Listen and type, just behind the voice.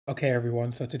Okay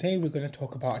everyone, so today we're going to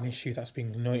talk about an issue that's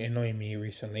been annoying me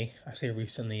recently. I say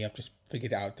recently, I've just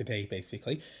figured it out today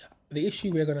basically. The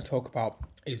issue we're going to talk about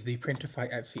is the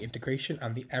Printify Etsy integration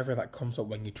and the error that comes up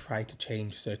when you try to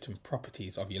change certain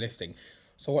properties of your listing.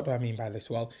 So what do I mean by this?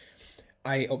 Well,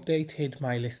 I updated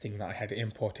my listing that I had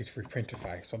imported through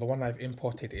Printify. So the one I've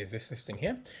imported is this listing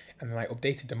here, and then I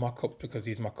updated the mockups because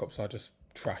these mockups are just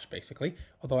trash basically.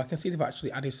 Although I can see they've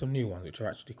actually added some new ones which are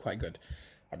actually quite good.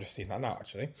 I've just seen that now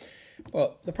actually.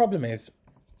 But the problem is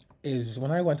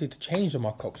when I wanted to change the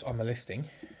mockups on the listing,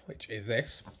 which is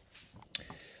this,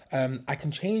 I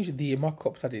can change the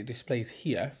mockups that it displays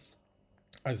here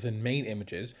as in main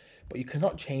images, but you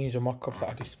cannot change the mockups that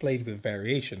are displayed with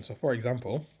variation. So for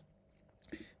example,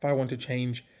 if I want to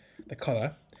change the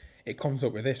color, it comes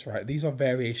up with this, right? These are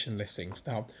variation listings.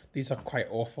 Now, these are quite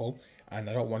awful and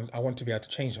I want to be able to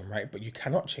change them, right? But you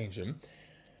cannot change them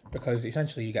because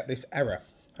essentially you get this error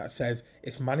that says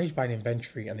it's managed by an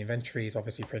inventory and the inventory is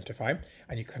obviously Printify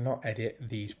and you cannot edit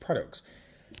these products.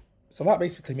 So that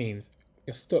basically means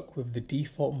you're stuck with the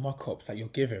default mockups that you're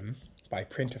given by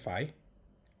Printify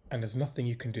and there's nothing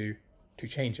you can do to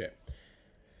change it.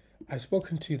 I've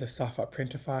spoken to the staff at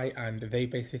Printify and they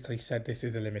basically said this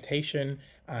is a limitation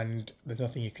and there's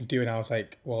nothing you can do. And I was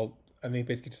like, well, and they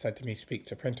basically just said to me, speak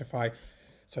to Printify.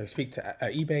 So I speak to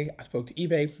eBay. I spoke to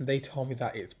eBay. They told me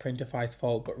that it's Printify's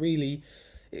fault, but really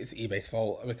it's eBay's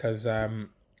fault because, at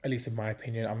least in my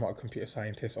opinion, I'm not a computer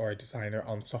scientist or a designer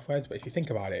on softwares. But if you think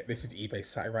about it, this is eBay's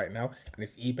site right now, and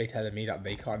it's eBay telling me that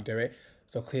they can't do it.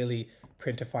 So clearly,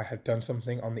 Printify has done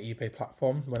something on the eBay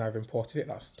platform when I've imported it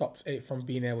that stops it from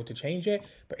being able to change it.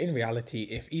 But in reality,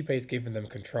 if eBay's given them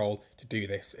control to do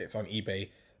this, it's on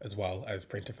eBay as well as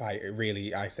Printify. It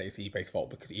really, I say it's eBay's fault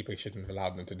because eBay shouldn't have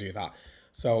allowed them to do that.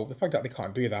 So the fact that they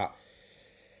can't do that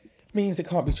means it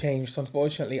can't be changed. So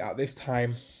unfortunately, at this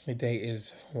time, the date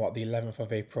is what, the 11th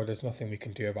of April. There's nothing we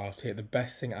can do about it. The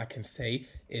best thing I can say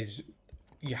is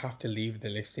you have to leave the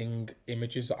listing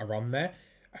images that are on there,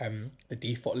 the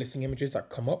default listing images that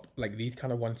come up, like these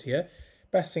kind of ones here.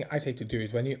 Best thing I take to do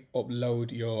is when you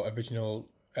upload your original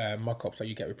mockups that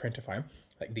you get with Printify,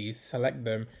 like these, select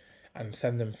them and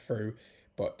send them through.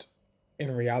 But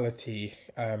in reality,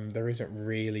 there isn't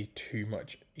really too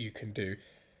much you can do.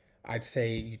 I'd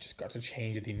say you just got to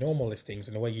change the normal listings,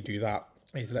 and the way you do that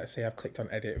is, let's say I've clicked on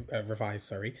edit, revise,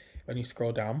 sorry. When you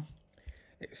scroll down,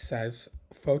 it says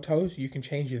photos. You can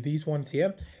change these ones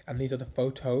here, and these are the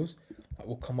photos that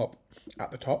will come up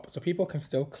at the top. So people can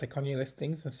still click on your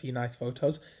listings and see nice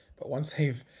photos, but once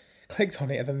they've clicked on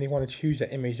it and then they want to choose their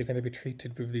image, you're going to be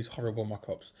treated with these horrible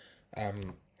mockups.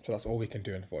 So that's all we can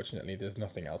do, unfortunately. There's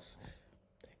nothing else.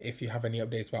 If you have any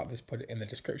updates about this, put it in the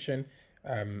description.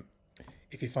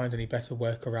 If you find any better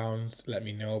workarounds, let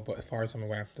me know. But as far as I'm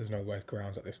aware, there's no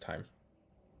workarounds at this time.